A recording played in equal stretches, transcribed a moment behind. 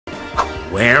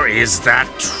Where is that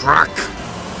truck?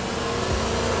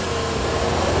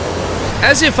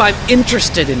 As if I'm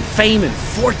interested in fame and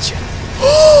fortune.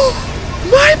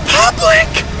 My public!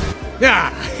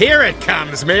 Ah, here it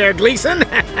comes, Mayor Gleason.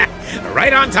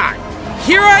 Right on time.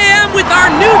 Here I am with our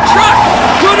new truck!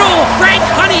 Good old Frank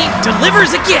Honey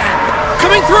delivers again!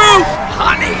 Coming through!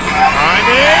 Honey!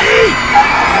 Honey!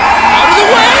 Out of the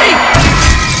way!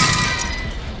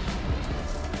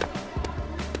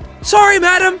 Sorry,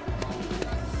 madam.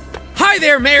 Hi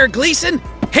there, Mayor Gleason.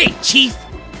 Hey, Chief.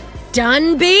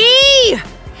 Dunby!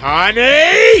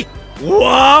 Honey!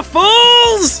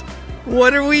 Waffles!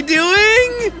 What are we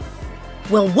doing?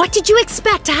 Well, what did you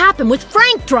expect to happen with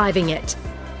Frank driving it?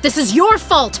 This is your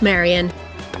fault, Marion.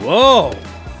 Whoa.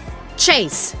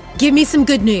 Chase, give me some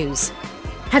good news.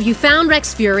 Have you found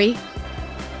Rex Fury?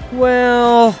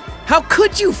 Well, how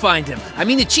could you find him? I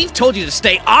mean, the chief told you to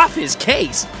stay off his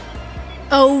case.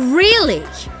 Oh, really?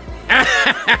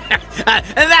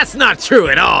 That's not true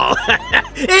at all.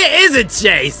 Is it,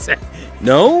 Chase?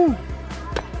 No?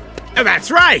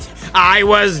 That's right. I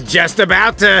was just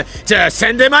about to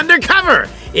send him undercover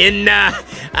in,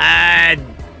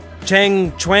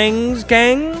 Chang Chuang's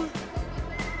gang?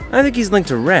 I think he's linked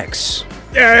to Rex.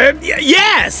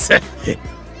 yes!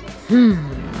 Well,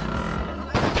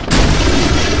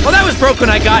 that was broke when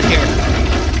I got here.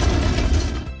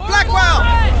 Blackwell!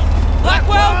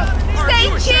 Blackwell! Say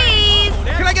cheese!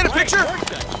 Can I get a picture?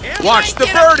 Watch the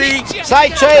birdie! Say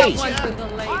cheese!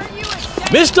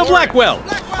 Mr. Blackwell,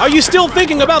 are you still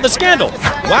thinking about the scandal?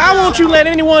 Why won't you let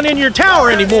anyone in your tower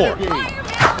anymore?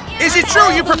 Is it true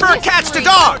you prefer cats to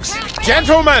dogs?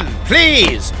 Gentlemen,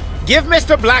 please, give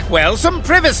Mr. Blackwell some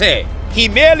privacy. He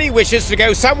merely wishes to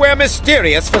go somewhere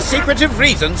mysterious for secretive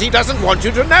reasons he doesn't want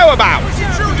you to know about.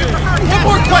 One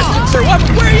more question, sir. Where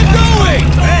are you going?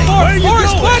 Hey, where are you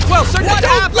Forrest going? Blackwell, sir. What Don't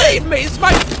happened? leave me. It's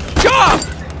my job.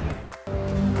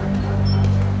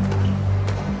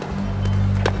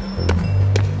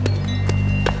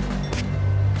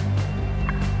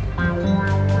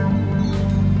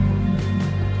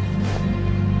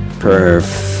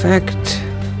 Perfect.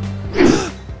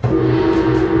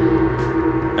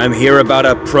 I'm here about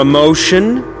a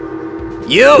promotion.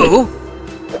 You?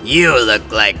 You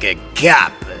look like a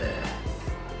cop.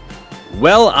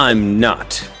 Well, I'm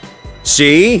not.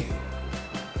 See?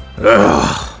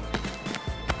 Ugh.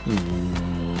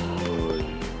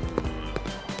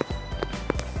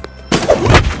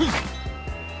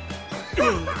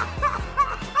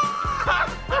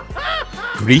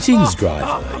 Greetings,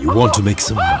 driver. You want to make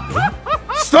some money?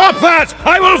 Stop that!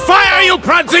 I will fire you,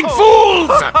 prancing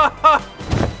fools!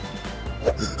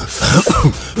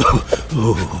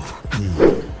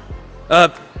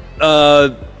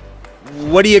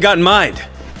 What do you got in mind?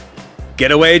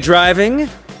 Getaway driving?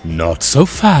 Not so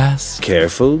fast.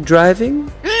 Careful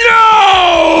driving?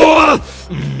 No!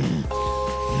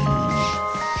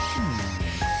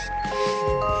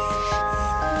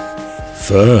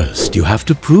 First, you have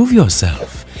to prove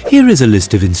yourself. Here is a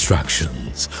list of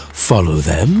instructions. Follow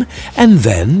them, and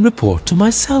then report to my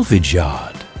salvage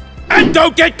yard. And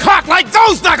don't get caught like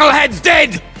those knuckleheads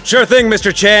did! Sure thing,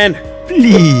 Mr. Chan.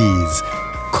 Please,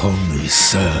 call me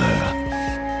sir.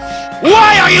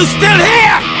 Why are you still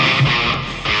here?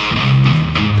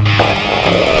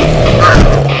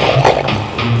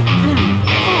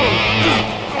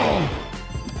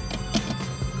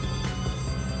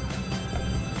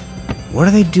 What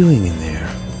are they doing in there?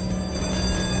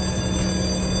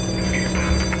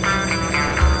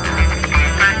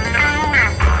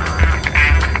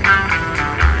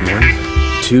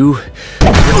 One, two...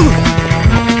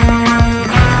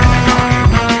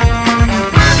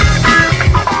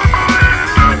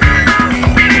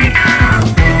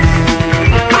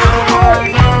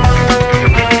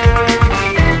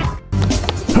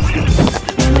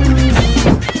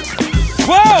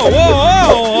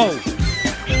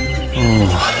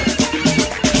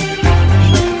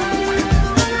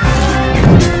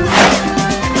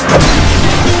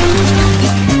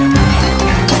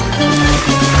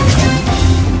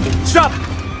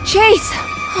 Chase!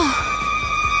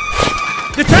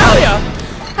 Natalia!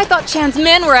 I thought Chan's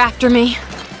men were after me.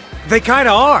 They kinda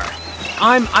are.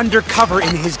 I'm undercover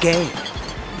in his game.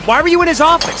 Why were you in his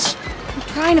office? I'm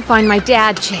trying to find my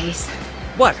dad, Chase.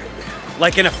 What?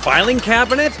 Like in a filing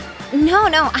cabinet? No.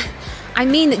 I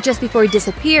mean that just before he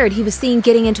disappeared, he was seen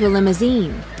getting into a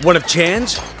limousine. One of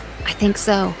Chan's? I think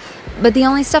so. But the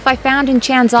only stuff I found in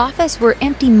Chan's office were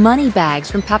empty money bags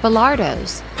from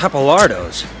Papalardo's.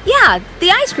 Papalardo's? Yeah,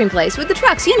 the ice cream place with the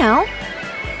trucks, you know.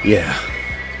 Yeah,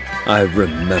 I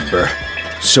remember.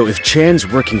 So if Chan's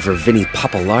working for Vinny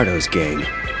Papalardo's gang,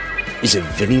 is it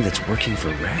Vinny that's working for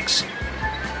Rex?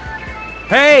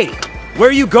 Hey! Where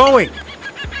are you going?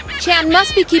 Chan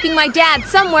must be keeping my dad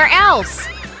somewhere else.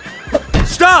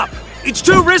 Stop! It's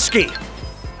too risky!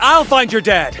 I'll find your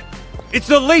dad. It's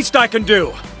the least I can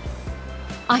do.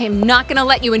 I am not gonna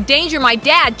let you endanger my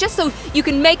dad just so you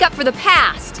can make up for the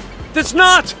past. That's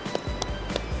not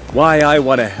why I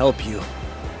want to help you.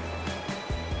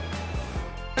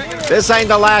 This ain't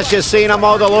the last you've seen of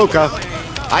Mo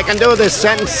DeLuca. I can do this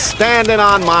sentence standing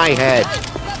on my head.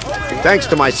 Thanks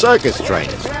to my circus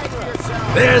trainers.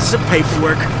 There's the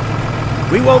paperwork.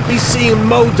 We won't be seeing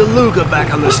Mo DeLuca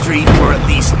back on the street for at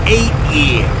least 8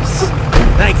 years.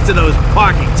 Thanks to those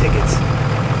parking tickets.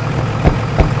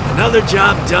 Another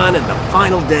job done and the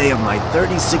final day of my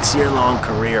 36-year-long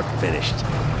career finished.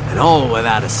 And all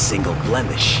without a single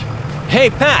blemish.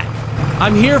 Hey, Pat.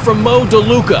 I'm here from Mo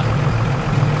DeLuca.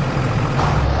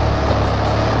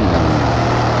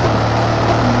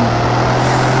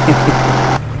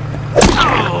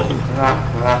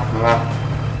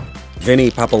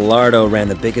 Vinny Pappalardo ran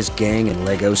the biggest gang in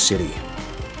Lego City.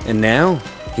 And now,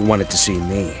 he wanted to see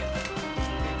me.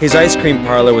 His ice cream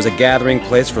parlor was a gathering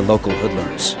place for local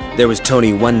hoodlums. There was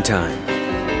Tony One Time.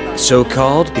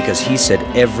 So-called because he said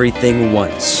everything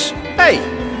once. Hey!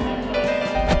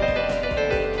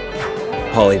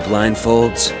 Polly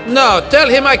Blindfolds. No, tell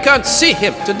him I can't see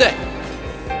him today.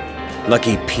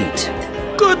 Lucky Pete.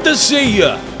 Good to see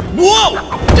ya.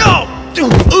 Whoa!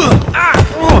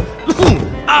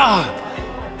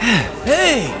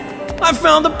 Hey, I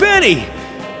found the penny.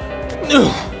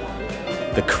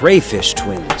 The Crayfish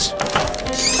Twins.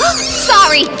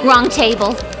 Sorry, wrong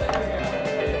table.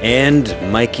 And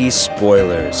Mikey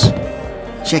Spoilers.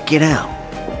 Check it out.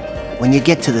 When you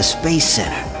get to the Space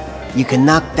Center, you can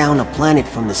knock down a planet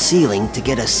from the ceiling to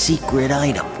get a secret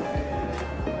item.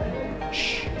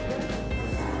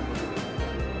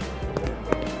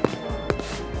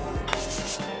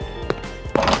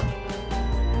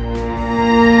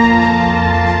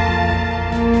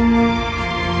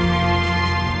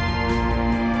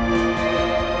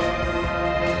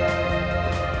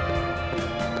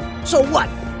 So what?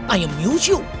 I amuse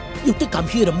you? You think I'm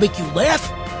here to make you laugh?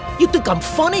 You think I'm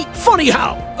funny? Funny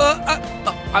how?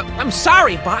 I'm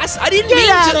sorry, boss. I didn't Get mean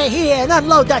out to... of here and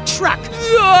unload that truck!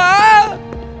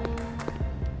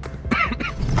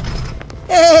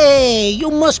 Hey, you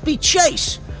must be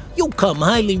Chase. You come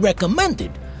highly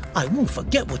recommended. I won't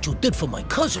forget what you did for my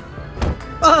cousin.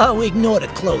 Oh, ignore the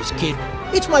clothes, kid.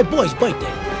 It's my boy's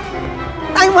birthday.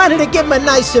 I wanted to give him a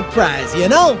nice surprise, you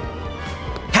know?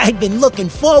 I've been looking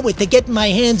forward to getting my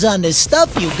hands on the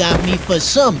stuff you got me for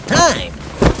some time.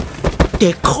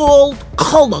 They're called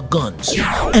color guns,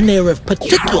 and they're of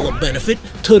particular benefit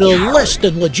to the less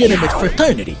than legitimate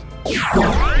fraternity.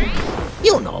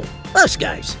 You know, us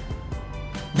guys.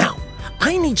 Now,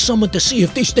 I need someone to see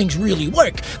if these things really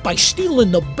work by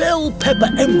stealing the bell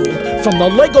pepper emerald from the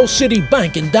Lego City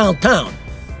Bank in downtown.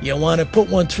 You want to put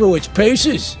one through its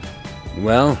paces?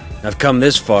 Well, I've come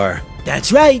this far.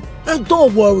 That's right. And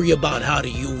don't worry about how to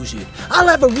use it. I'll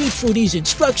have a read through these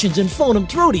instructions and phone them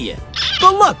through to you.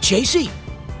 Good luck, Chasey.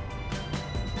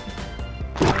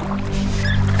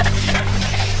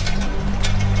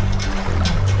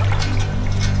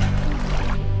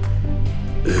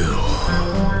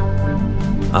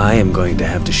 I am going to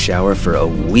have to shower for a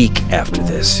week after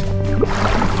this.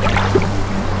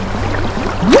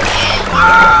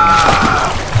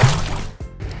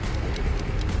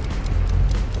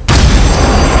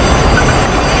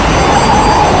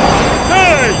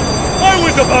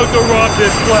 About to rob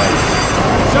this place.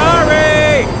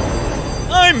 Sorry!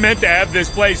 I meant to have this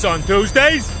place on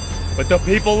Tuesdays, but the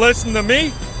people listen to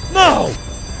me? No!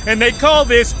 And they call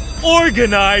this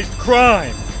organized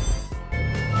crime.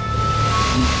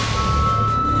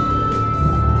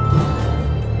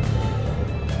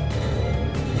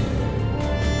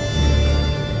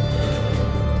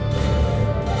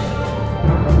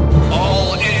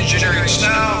 All engineering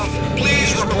staff,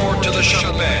 please report to the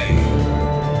shuttle bay.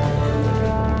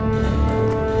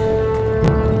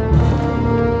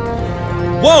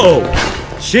 Whoa!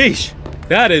 Sheesh!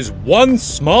 That is one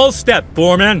small step,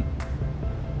 Foreman.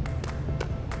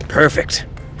 Perfect.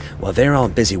 While they're all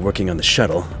busy working on the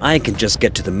shuttle, I can just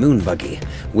get to the moon buggy,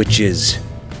 which is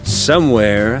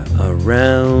somewhere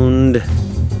around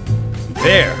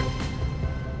there.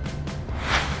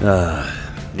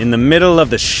 In the middle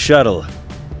of the shuttle.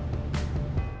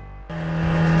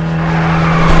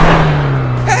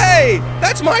 Hey!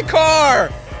 That's my car!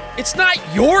 It's not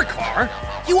your car!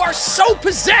 You are so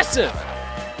possessive!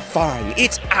 Fine,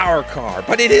 it's our car,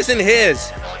 but it isn't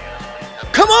his.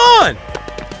 Come on!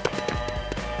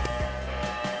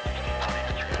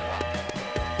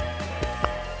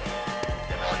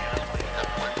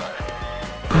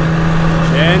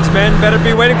 men better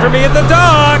be waiting for me at the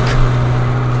dock!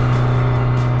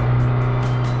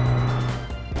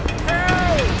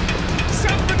 Help!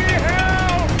 Somebody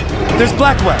help! There's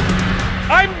Blackwell!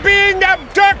 I'm being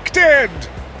abducted!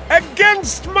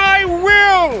 Against my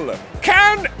will!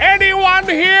 Can anyone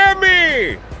hear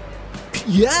me?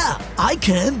 Yeah, I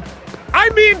can. I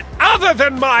mean other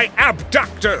than my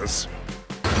abductors!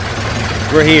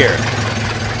 We're here.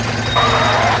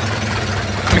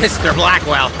 Mr.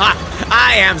 Blackwell,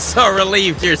 I am so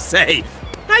relieved you're safe.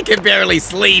 I can barely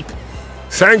sleep.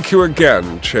 Thank you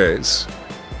again, Chase.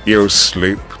 You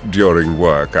sleep during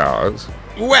work hours?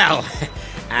 Well,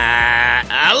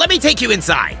 let me take you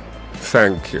inside.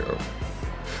 Thank you.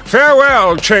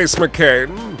 Farewell, Chase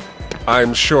McCain.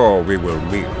 I'm sure we will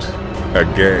meet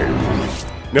again.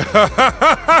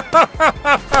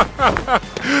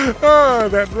 Oh,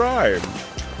 that rhymed.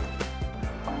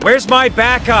 Where's my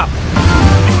backup?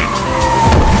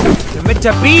 You're meant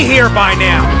to be here by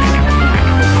now.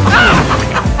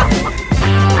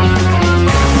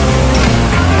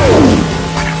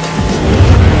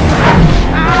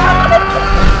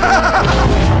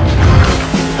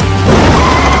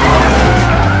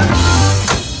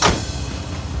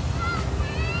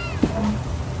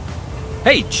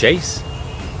 Hey, Chase.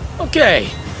 Okay,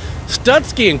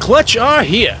 Studsky and Clutch are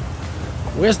here.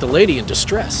 Where's the lady in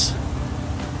distress?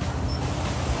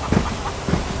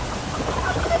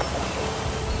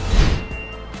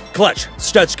 Clutch,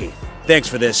 Studsky, thanks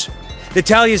for this.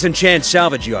 Natalia's in Chan's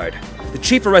salvage yard. The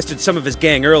chief arrested some of his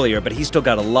gang earlier, but he's still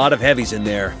got a lot of heavies in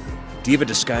there. Do you have a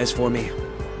disguise for me?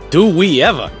 Do we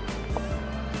ever?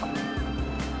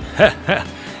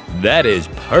 That is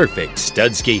perfect,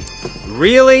 Studsky.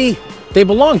 Really? They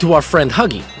belong to our friend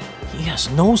Huggy. He has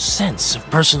no sense of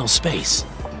personal space.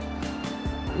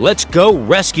 Let's go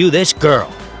rescue this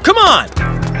girl. Come on!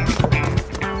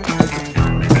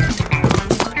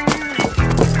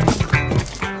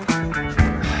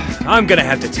 I'm gonna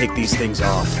have to take these things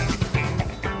off.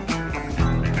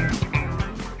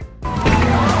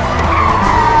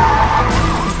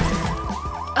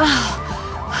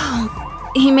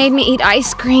 He made me eat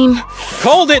ice cream.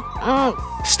 Hold it!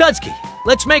 Studsky,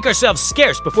 let's make ourselves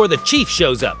scarce before the chief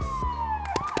shows up.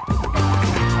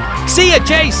 See ya,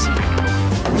 Chase!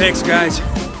 Thanks, guys.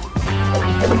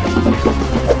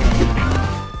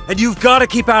 And you've got to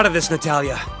keep out of this,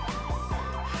 Natalia.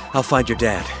 I'll find your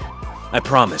dad. I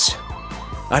promise.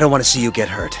 I don't want to see you get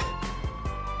hurt.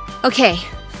 Okay.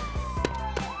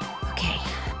 Okay.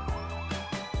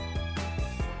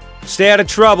 Stay out of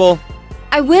trouble.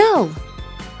 I will.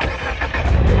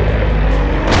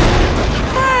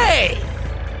 Hey!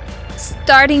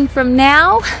 Starting from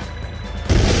now?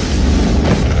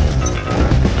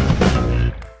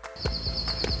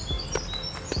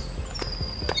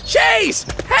 Chase!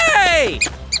 Hey!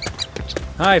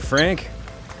 Hi, Frank.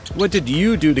 What did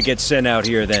you do to get sent out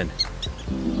here, then?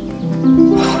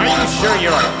 Are you sure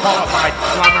you're a qualified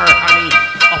plumber, honey?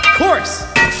 Of course!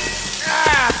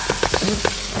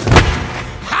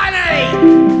 Honey!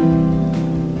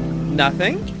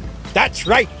 Nothing? That's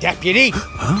right, Deputy.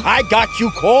 I got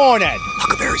you cornered.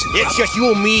 Huckleberry's in It's just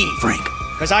you and me. Frank.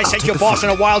 Because I sent your boss on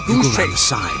a wild goose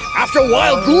chase. After a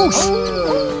wild goose.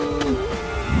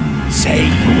 Say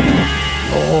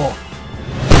your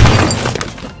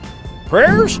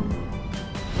prayers?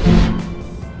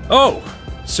 Oh,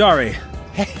 sorry.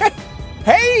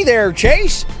 Hey there,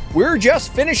 Chase. We're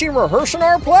just finishing rehearsing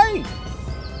our play.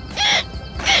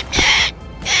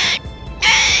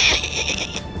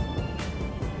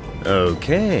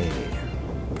 Okay.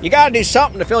 You gotta do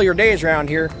something to fill your days around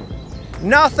here.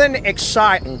 Nothing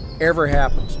exciting ever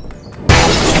happens.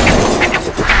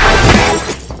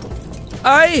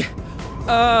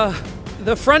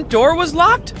 The front door was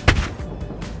locked?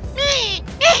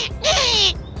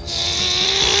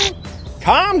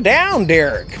 Calm down,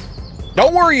 Derek.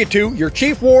 Don't worry, you two. Your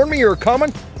chief warned me you were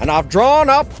coming, and I've drawn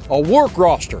up a work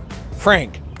roster.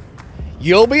 Frank,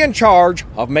 you'll be in charge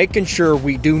of making sure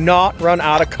we do not run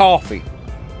out of coffee.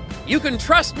 You can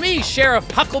trust me, Sheriff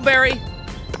Huckleberry.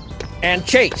 And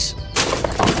Chase.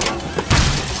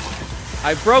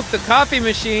 I broke the coffee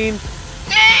machine.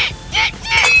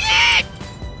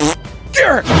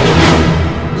 Derek!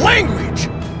 Language!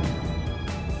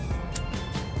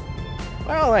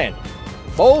 Well then,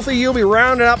 both of you be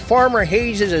rounding up Farmer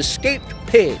Hayes' escaped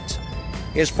pigs.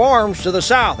 His farm's to the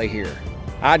south of here.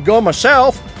 I'd go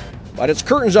myself, but it's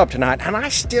curtains up tonight, and I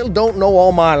still don't know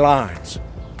all my lines.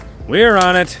 We're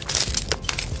on it.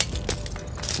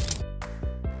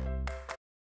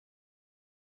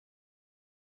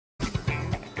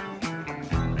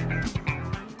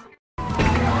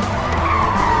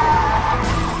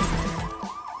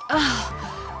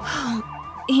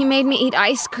 He made me eat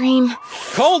ice cream.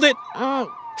 Hold it!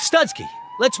 Studsky,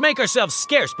 let's make ourselves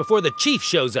scarce before the chief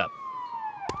shows up.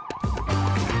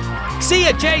 See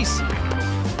ya, Chase!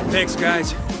 Thanks,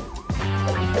 guys.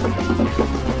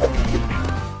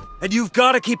 And you've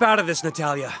got to keep out of this,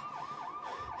 Natalia.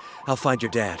 I'll find your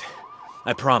dad.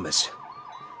 I promise.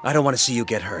 I don't want to see you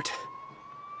get hurt.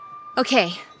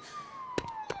 Okay.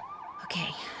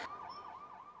 Okay.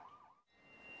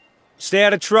 Stay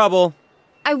out of trouble.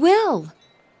 I will.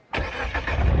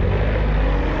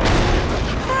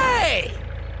 Hey!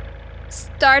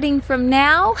 Starting from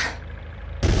now?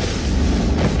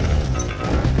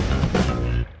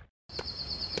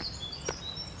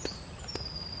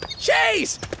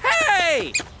 Chase!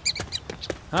 Hey!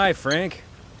 Hi, Frank.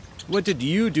 What did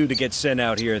you do to get sent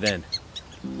out here, then?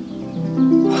 Are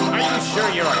you sure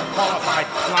you're a qualified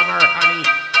plumber, honey?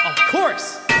 Of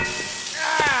course!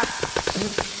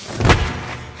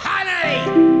 Honey!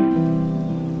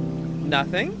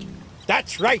 Nothing?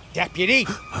 That's right, Deputy.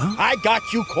 I got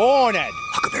you cornered.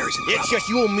 Huckleberry's in It's just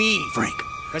you and me. Frank.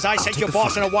 Because I sent take your the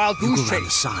boss on front. a wild You goose go around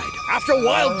chase. the side. After a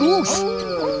wild goose.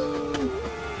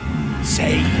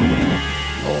 Say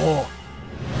no.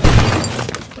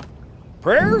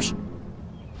 Prayers?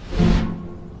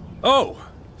 Oh,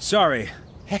 sorry.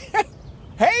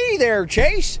 Hey there,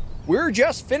 Chase. We're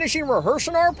just finishing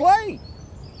rehearsing our play.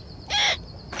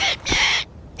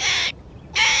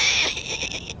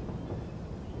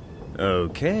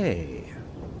 Okay.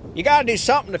 You gotta do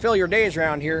something to fill your days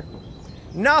around here.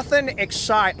 Nothing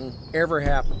exciting ever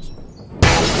happens.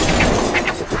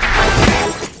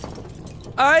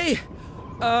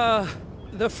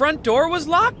 The front door was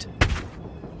locked?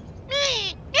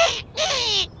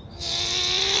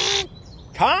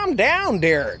 Calm down,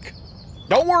 Derek.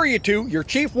 Don't worry, you two. Your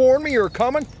chief warned me you were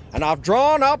coming, and I've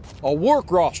drawn up a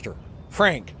work roster.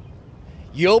 Frank,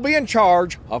 you'll be in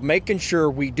charge of making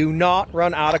sure we do not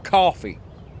run out of coffee.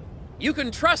 You can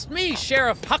trust me,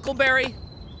 Sheriff Huckleberry.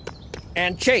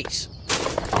 And Chase.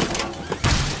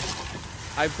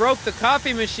 I broke the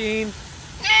coffee machine.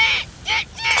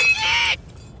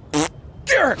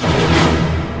 Derek!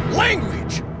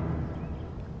 Language!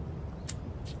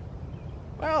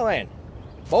 Well then,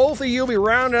 both of you be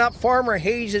rounding up Farmer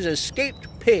Hayes' escaped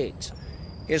pigs.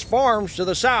 His farm's to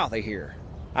the south of here.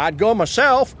 I'd go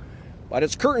myself, but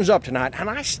it's curtains up tonight, and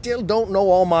I still don't know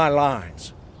all my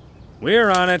lines. We're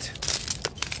on it.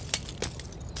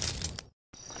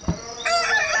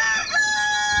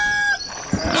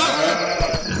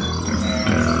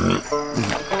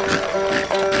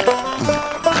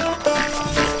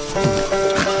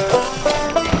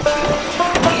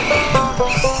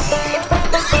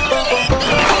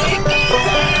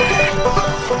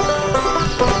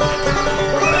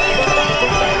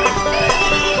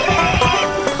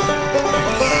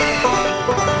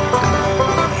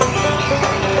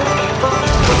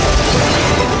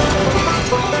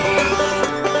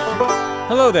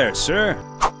 Hello there, sir.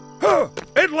 Huh,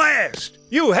 at last!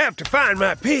 You have to find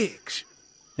my pigs.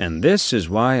 And this is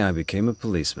why I became a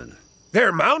policeman.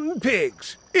 They're mountain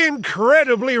pigs.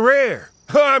 Incredibly rare.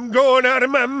 I'm going out of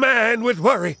my mind with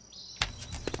worry.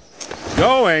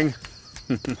 Going?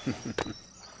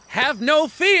 Have no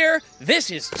fear, this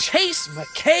is Chase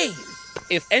McCain.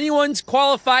 If anyone's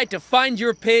qualified to find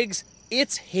your pigs,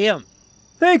 it's him.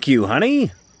 Thank you,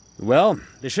 honey. Well,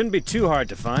 they shouldn't be too hard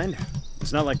to find.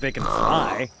 It's not like they can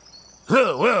fly.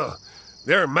 Huh, well,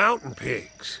 they're mountain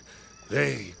pigs.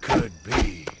 They could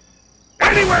be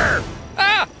anywhere!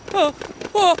 I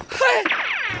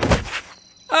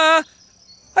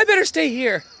better stay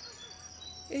here.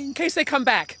 In case they come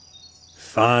back.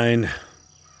 Fine.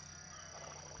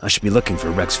 I should be looking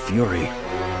for Rex Fury.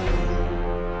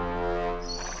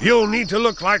 You'll need to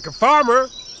look like a farmer,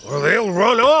 or they'll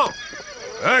run off.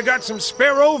 I got some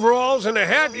spare overalls and a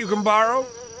hat you can borrow.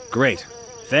 Great.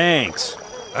 Thanks.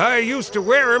 I used to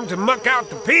wear them to muck out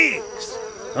the pigs.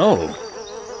 Oh.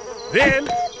 Then,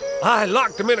 I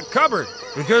locked them in a cupboard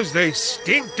because they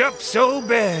stinked up so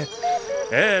bad.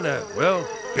 And, well,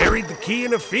 buried the key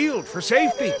in a field for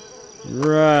safety.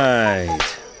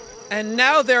 Right. And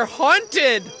now they're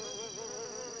haunted.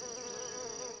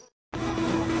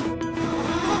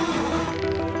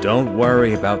 Don't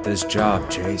worry about this job,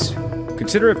 Chase.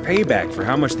 Consider it payback for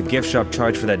how much the gift shop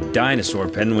charged for that dinosaur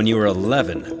pen when you were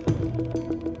 11.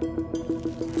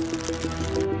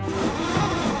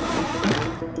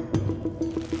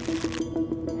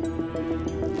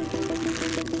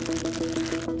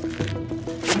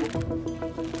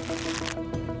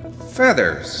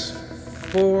 Feathers.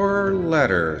 4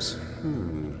 letters.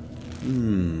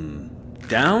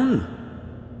 Down?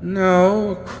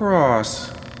 No, across.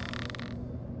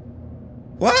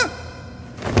 What?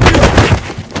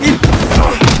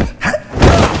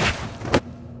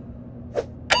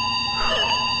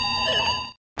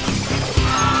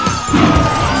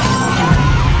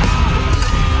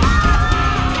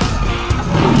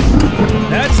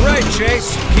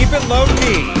 Chase. Keep it low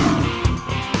key.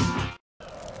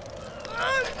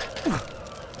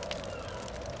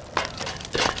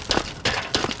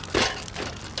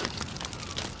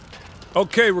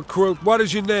 Okay, recruit, what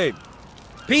is your name?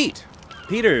 Pete.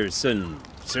 Peterson,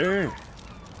 sir.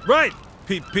 Right,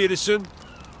 Pete Peterson.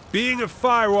 Being a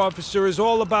fire officer is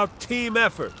all about team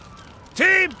effort.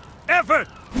 Team effort!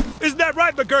 Isn't that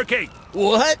right, McGurky?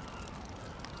 What?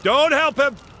 Don't help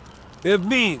him. It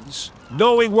means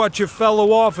knowing what your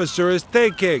fellow officer is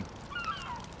thinking.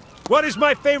 What is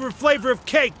my favorite flavor of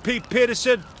cake, Pete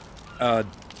Peterson?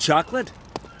 Chocolate?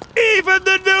 Even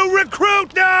the new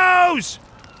recruit knows!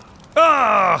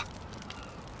 Ah!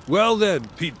 Well then,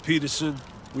 Pete Peterson,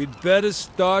 we'd better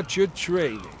start your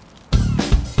training.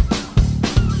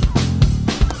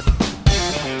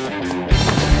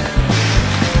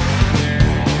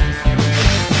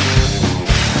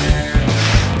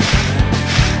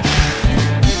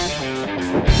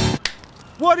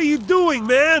 What are you doing,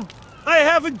 man? I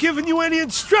haven't given you any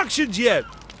instructions yet.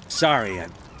 Sorry,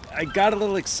 I got a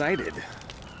little excited.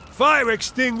 Fire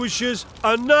extinguishers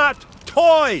are not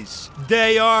toys.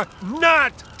 They are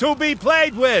not to be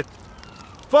played with.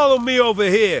 Follow me over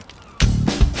here.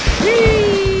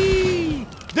 Whee!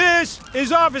 This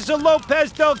is Officer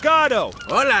Lopez Delgado.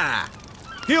 Hola.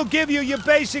 He'll give you your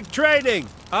basic training.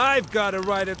 I've got to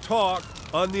write a talk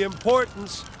on the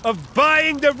importance of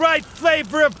buying the right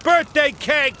flavor of birthday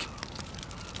cake.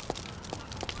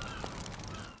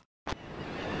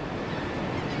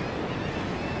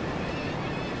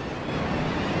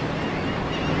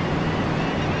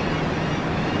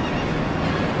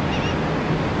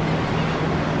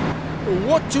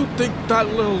 What you think that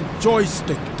little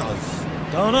joystick does?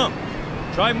 Don't know.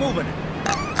 Try moving it.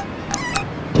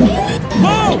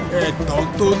 Whoa! It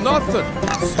don't do nothing.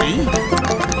 See?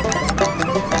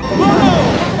 Whoa!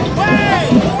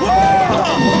 Wait!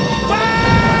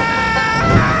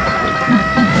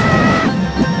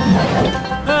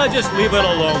 Just leave it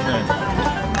alone then.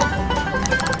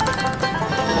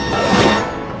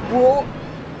 Whoa!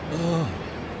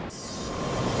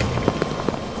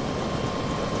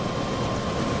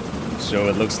 So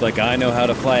it looks like I know how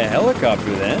to fly a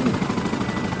helicopter then.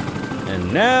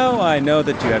 And now I know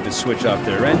that you have to switch off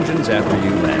their engines after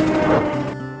you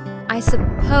land. I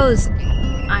suppose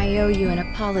I owe you an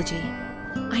apology.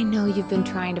 I know you've been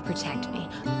trying to protect me.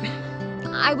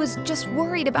 I was just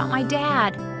worried about my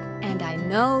dad. And I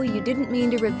know you didn't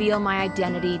mean to reveal my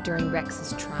identity during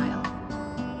Rex's trial.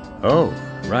 Oh,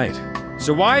 right.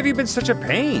 So why have you been such a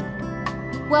pain?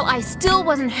 Well, I still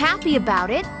wasn't happy about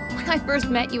it. When I first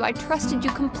met you, I trusted you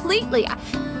completely.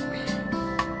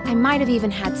 I might have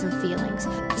even had some feelings.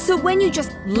 So when you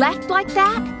just left like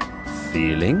that...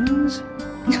 Feelings?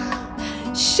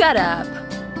 Shut up.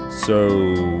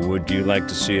 So, would you like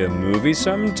to see a movie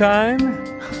sometime?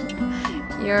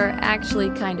 You're actually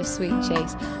kind of sweet,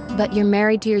 Chase. But you're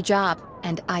married to your job,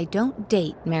 and I don't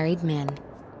date married men.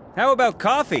 How about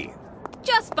coffee?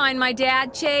 Just find my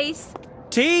dad, Chase.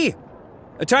 Tea?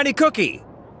 A tiny cookie?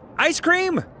 Ice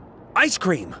cream? Ice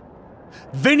cream.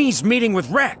 Vinny's meeting with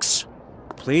Rex.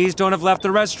 Please don't have left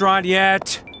the restaurant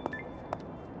yet.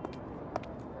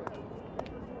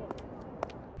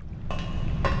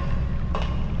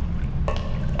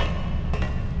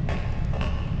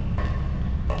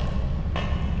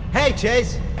 Hey,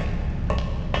 Chase.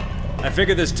 I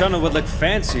figured this tunnel would look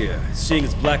fancier, seeing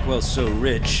as Blackwell's so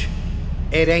rich.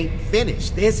 It ain't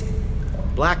finished, is it?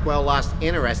 Blackwell lost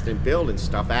interest in building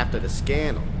stuff after the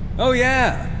scandal. Oh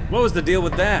yeah? What was the deal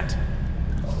with that?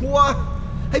 What?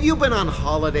 Have you been on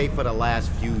holiday for the last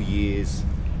few years?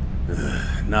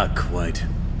 Not quite.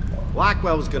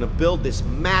 Blackwell was gonna build this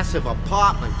massive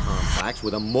apartment complex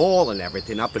with a mall and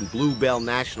everything up in Bluebell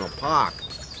National Park.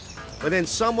 But then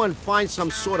someone finds some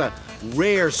sort of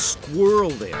rare squirrel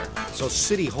there, so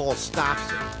City Hall stops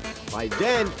it. By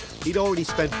then, he'd already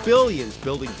spent billions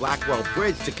building Blackwell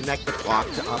Bridge to connect the park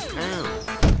to uptown.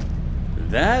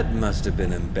 That must have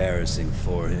been embarrassing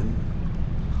for him.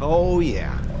 Oh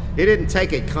yeah, he didn't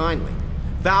take it kindly.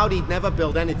 Vowed he'd never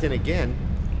build anything again.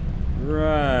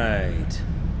 Right.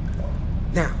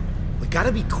 Now, we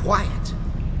gotta be quiet.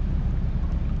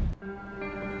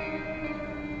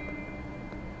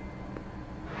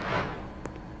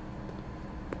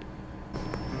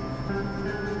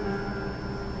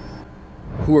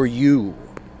 Who are you?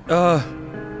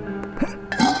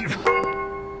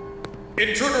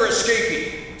 Intruder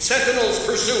escaping. Sentinels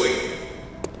pursuing.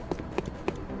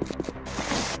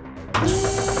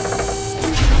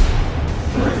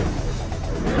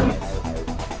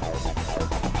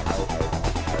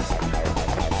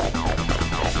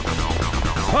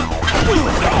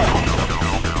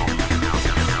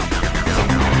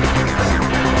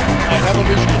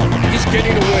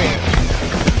 getting away.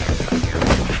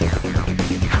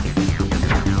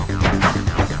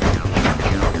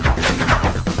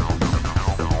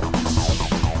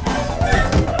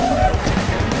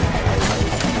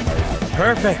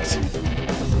 Perfect.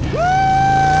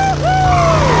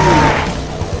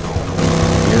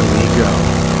 Here we go.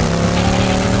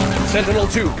 Sentinel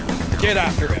 2, get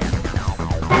after him.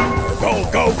 Go,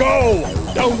 go,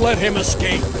 go! Don't let him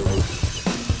escape.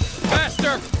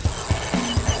 Faster!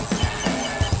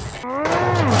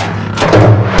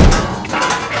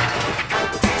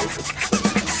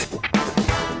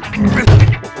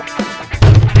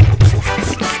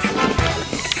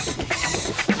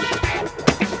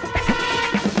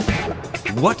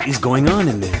 What is going on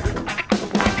in there?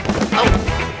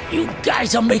 Oh, you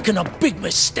guys are making a big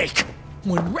mistake.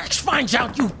 When Rex finds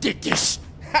out you did this...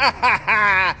 Ha ha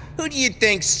ha! Who do you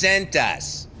think sent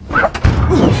us?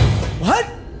 What?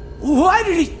 Why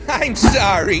did he... I'm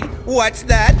sorry. What's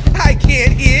that? I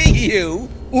can't hear you.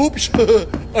 Oops,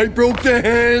 I broke the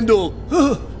handle.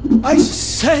 I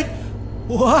said,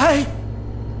 why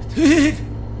did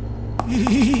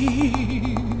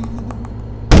he...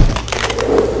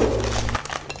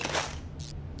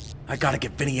 I gotta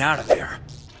get Vinny out of there.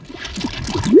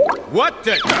 What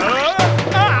the?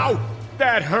 Ow!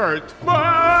 That hurt.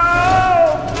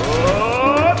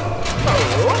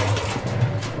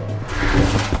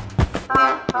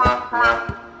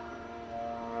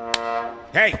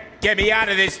 Hey, get me out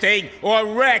of this thing, or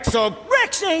Rex will...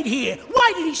 Rex ain't here.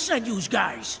 Why did he send you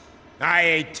guys? I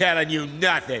ain't telling you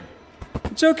nothing.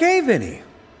 It's okay, Vinny.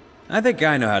 I think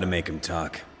I know how to make him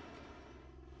talk.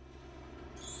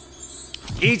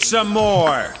 Eat some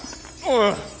more.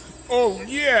 Oh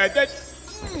yeah, that's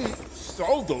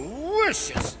so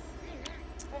delicious.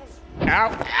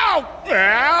 Ow, ow,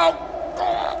 ow.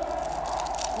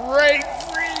 Great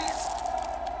freeze.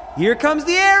 Here comes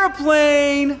the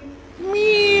airplane.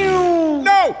 Meow.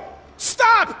 No,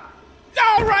 stop.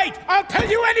 All right, I'll tell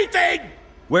you anything.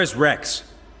 Where's Rex?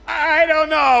 I don't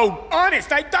know.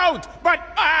 Honest, I don't. But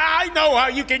I know how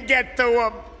you can get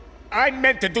to I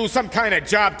meant to do some kind of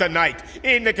job tonight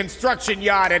in the construction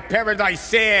yard at Paradise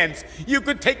Sands. You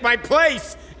could take my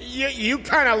place. You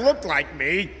kind of look like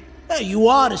me. Hey, you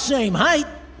are the same height.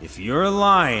 If you're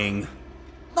lying...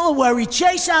 Don't worry,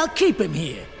 Chase, I'll keep him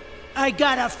here. I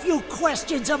got a few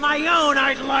questions of my own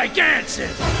I'd like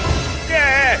answered.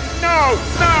 Yeah, no.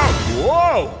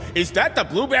 Whoa, is that the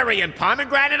blueberry and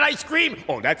pomegranate ice cream?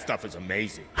 Oh, that stuff is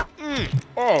amazing.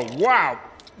 Oh, wow.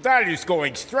 That is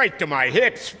going straight to my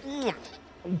hips.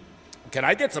 Can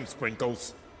I get some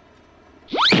sprinkles?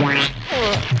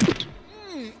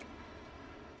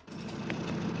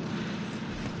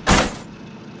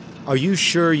 Are you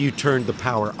sure you turned the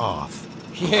power off?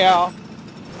 Yeah.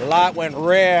 The light went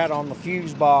red on the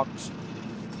fuse box.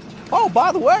 Oh,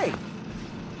 by the way,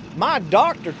 my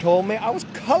doctor told me I was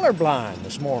colorblind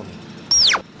this morning.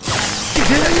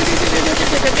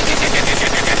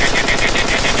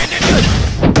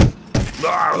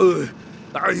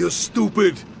 Are you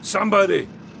stupid? Somebody,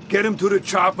 get him to the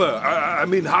chopper. I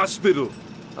mean hospital.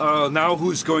 Now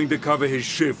who's going to cover his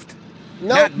shift?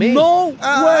 Not me. No way.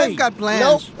 I've got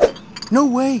plans. Nope. No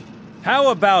way.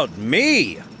 How about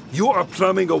me? You are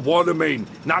plumbing a water main,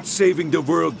 not saving the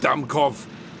world, Damkov.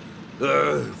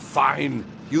 Fine.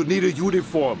 You need a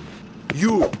uniform.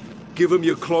 You, give him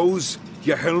your clothes,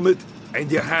 your helmet,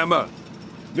 and your hammer.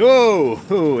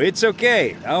 Oh, it's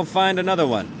okay. I'll find another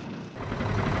one.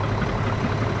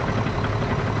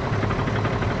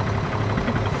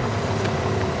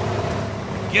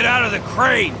 Get out of the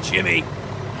crane, Jimmy.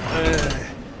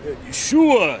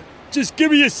 Sure. Just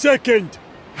give me a second.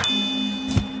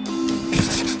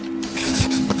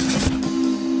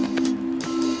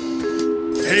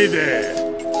 Hey there.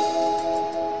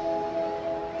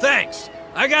 Thanks.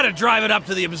 I gotta drive it up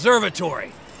to the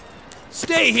observatory.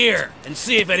 Stay here and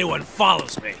see if anyone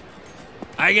follows me.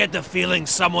 I get the feeling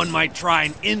someone might try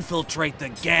and infiltrate the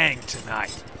gang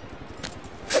tonight.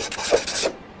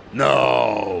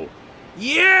 No.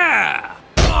 Yeah!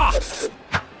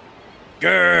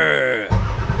 Grr.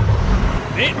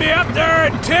 Meet me up there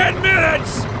in 10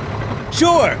 minutes!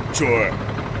 Sure.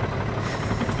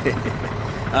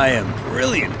 I am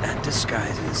brilliant at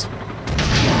disguises.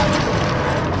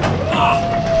 Of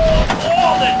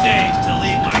all the days to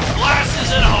leave my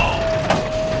glasses at home!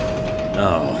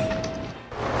 Oh.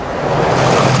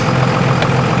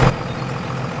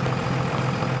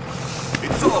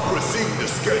 It's all proceeding to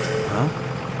schedule. Huh?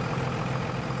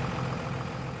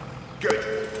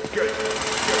 Good.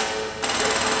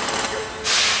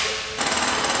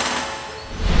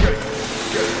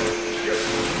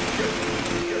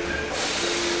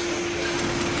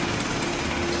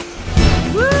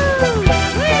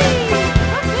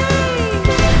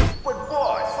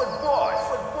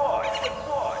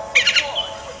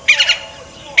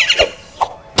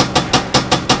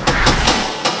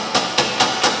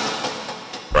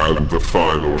 And the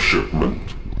final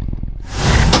shipment?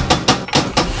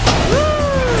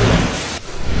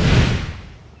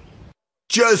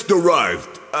 Just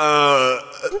arrived.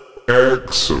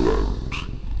 Excellent.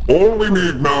 All we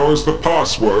need now is the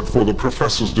password for the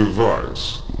Professor's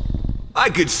device. I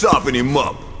could soften him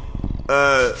up.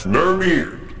 No need.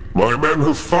 My men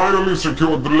have finally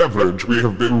secured the leverage we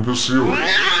have been pursuing.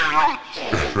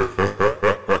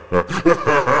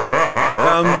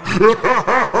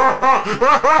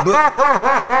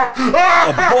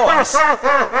 Boss.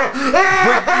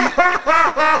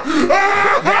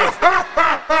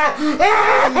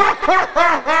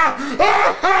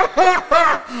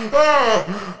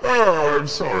 I'm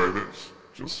sorry, that's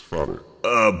just funny.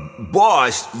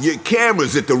 Boss, your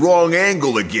camera's at the wrong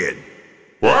angle again.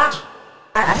 What?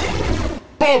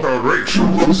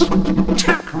 Botherations!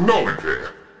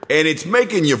 Technology! And it's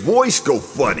making your voice go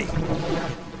funny.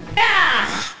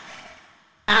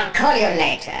 I'll call you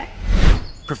later.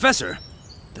 Professor?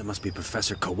 That must be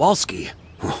Professor Kowalski.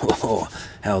 Oh,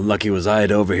 how lucky was I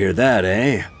to overhear that,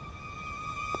 eh?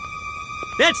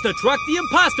 That's the truck the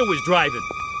imposter was driving.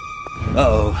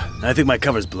 Uh-oh, I think my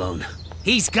cover's blown.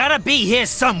 He's gotta be here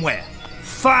somewhere.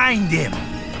 Find him.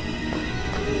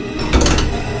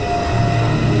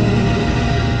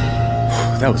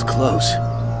 That was close.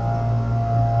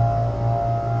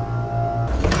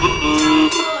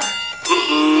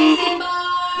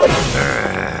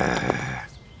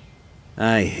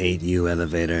 I hate you,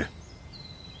 elevator.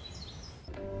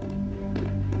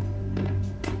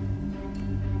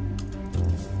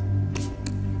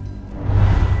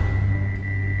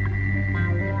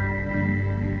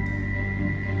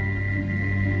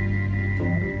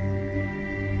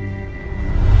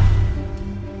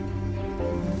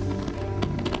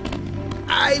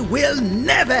 I will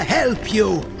never help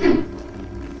you!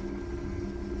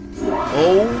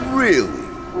 Oh, really?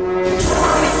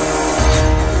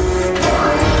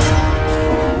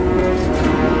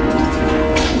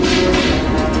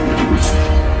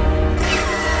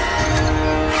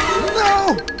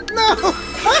 No! No!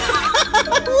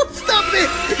 Stop it!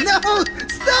 No!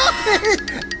 Stop it!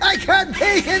 I can't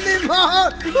take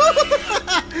anymore!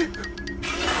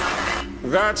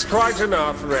 That's quite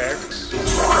enough, Rex.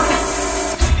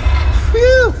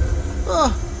 Phew!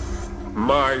 Oh.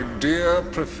 My dear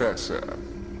Professor.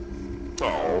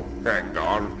 Oh, hang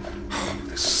on. Oh,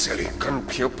 this silly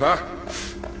computer.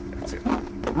 That's it.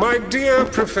 My dear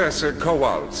Professor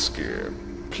Kowalski,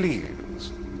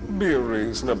 please, be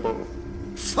reasonable.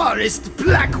 Forrest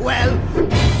Blackwell!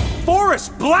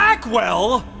 Forrest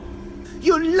Blackwell?!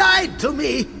 You lied to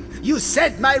me! You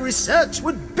said my research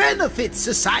would benefit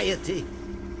society!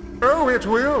 Oh, it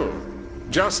will.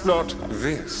 Just not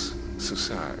this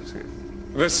society.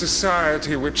 The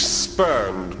society which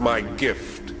spurned my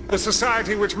gift. The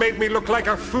society which made me look like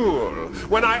a fool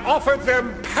when I offered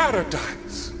them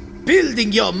paradise.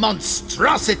 Building your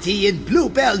monstrosity in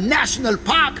Bluebell National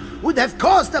Park would have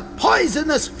caused a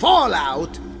poisonous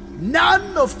fallout.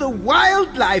 None of the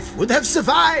wildlife would have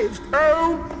survived.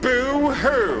 Oh,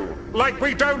 boo-hoo! Like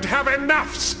we don't have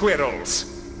enough squirrels.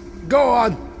 Go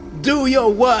on, do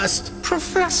your worst.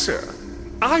 Professor,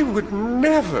 I would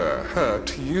never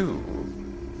hurt you.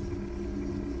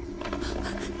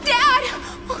 Dad!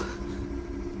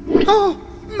 Oh,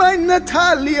 my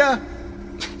Natalia!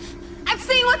 I've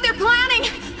seen what they're planning!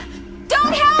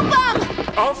 Don't help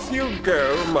them! Off you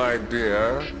go, my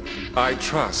dear. I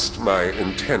trust my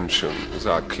intentions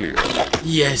are clear.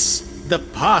 Yes, the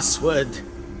password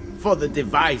for the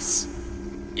device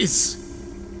is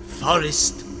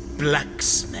Forest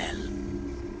Blacksmell.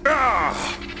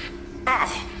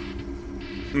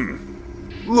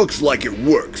 Looks like it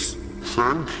works.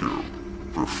 Thank you,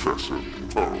 Professor.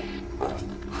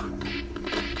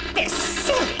 This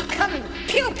silly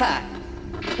computer.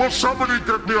 Will somebody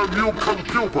get me a new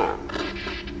computer?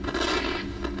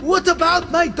 What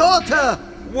about my daughter?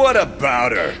 What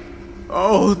about her?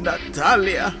 Oh,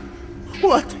 Natalia,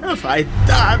 what have I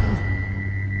done?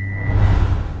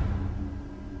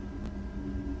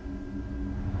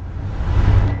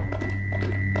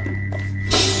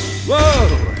 Whoa!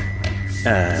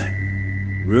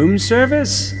 Room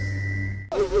service?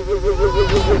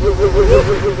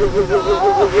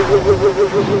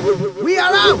 We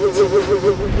are out!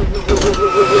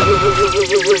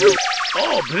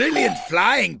 Oh, brilliant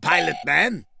flying, pilot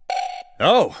man.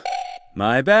 Oh,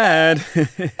 my bad.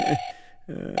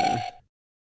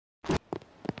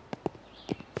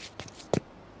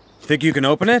 Think you can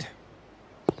open it?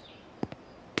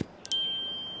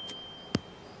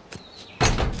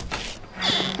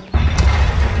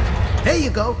 There you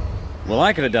go. Well,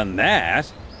 I could have done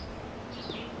that.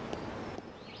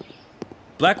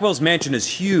 Blackwell's mansion is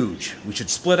huge. We should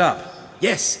split up.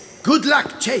 Yes. Good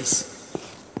luck, Chase.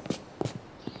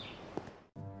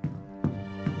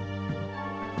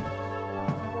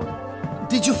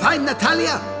 Did you find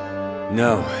Natalia?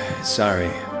 No,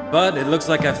 sorry. But it looks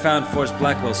like I found Forrest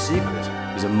Blackwell's secret.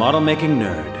 He's a model-making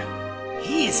nerd.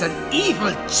 He is an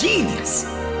evil genius.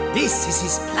 This is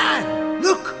his plan.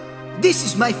 Look, this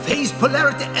is my phase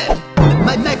polarity egg,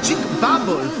 my magic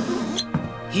bubble.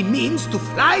 He means to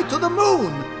fly to the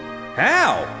moon.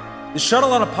 How? The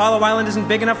shuttle on Apollo Island isn't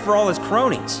big enough for all his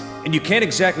cronies. And you can't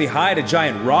exactly hide a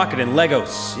giant rocket in Lego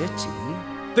City.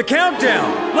 The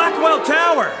countdown! Blackwell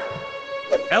Tower!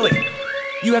 Ellie,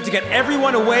 you have to get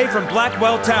everyone away from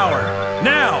Blackwell Tower.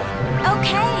 Now!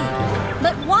 Okay,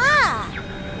 but why?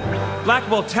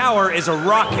 Blackwell Tower is a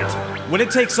rocket. When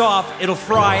it takes off, it'll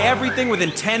fry everything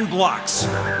within 10 blocks.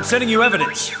 I'm sending you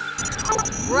evidence.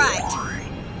 Right.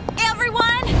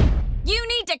 Everyone, you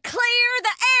need to clear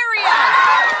the area!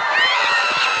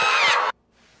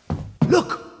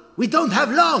 Look, we don't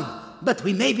have long, but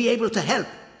we may be able to help.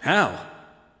 How?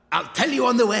 I'll tell you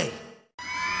on the way.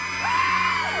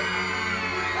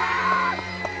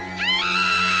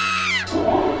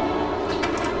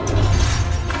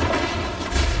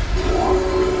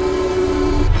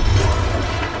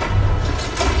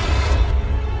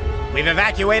 We've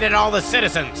evacuated all the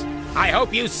citizens. I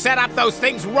hope you set up those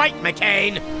things right,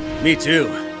 McCain. Me too.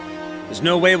 There's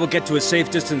no way we'll get to a safe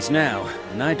distance now,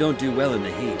 and I don't do well in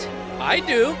the heat. I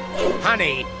do.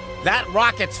 Honey, that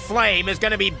rocket's flame is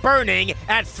gonna be burning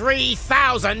at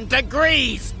 3,000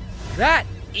 degrees. That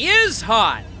is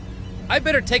hot. I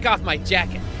better take off my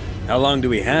jacket. How long do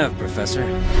we have, Professor?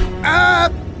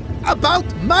 About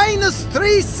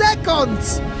 -3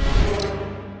 seconds.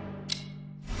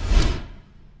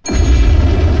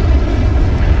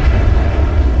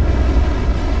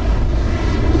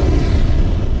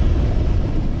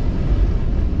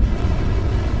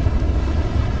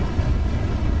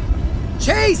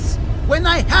 Chase! When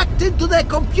I hacked into their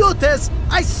computers,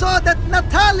 I saw that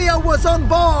Natalia was on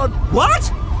board!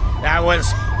 What? That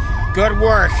was good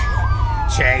work,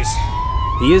 Chase.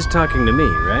 He is talking to me,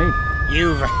 right?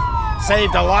 You've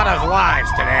saved a lot of lives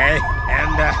today,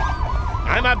 and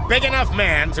I'm a big enough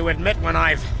man to admit when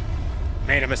I've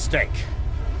made a mistake.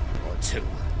 Or two.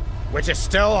 Which is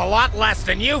still a lot less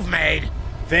than you've made.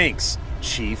 Thanks,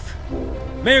 Chief.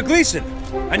 Mayor Gleason,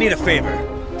 I need a favor.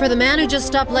 For the man who just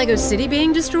stopped Lego City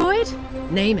being destroyed?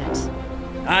 Name it.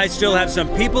 I still have some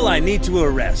people I need to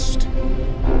arrest.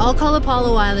 I'll call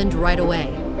Apollo Island right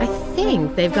away. I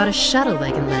think they've got a shuttle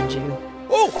they can lend you.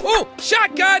 Oh,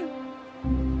 shotgun!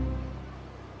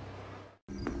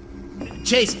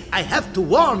 Chase, I have to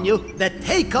warn you that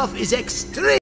takeoff is extreme.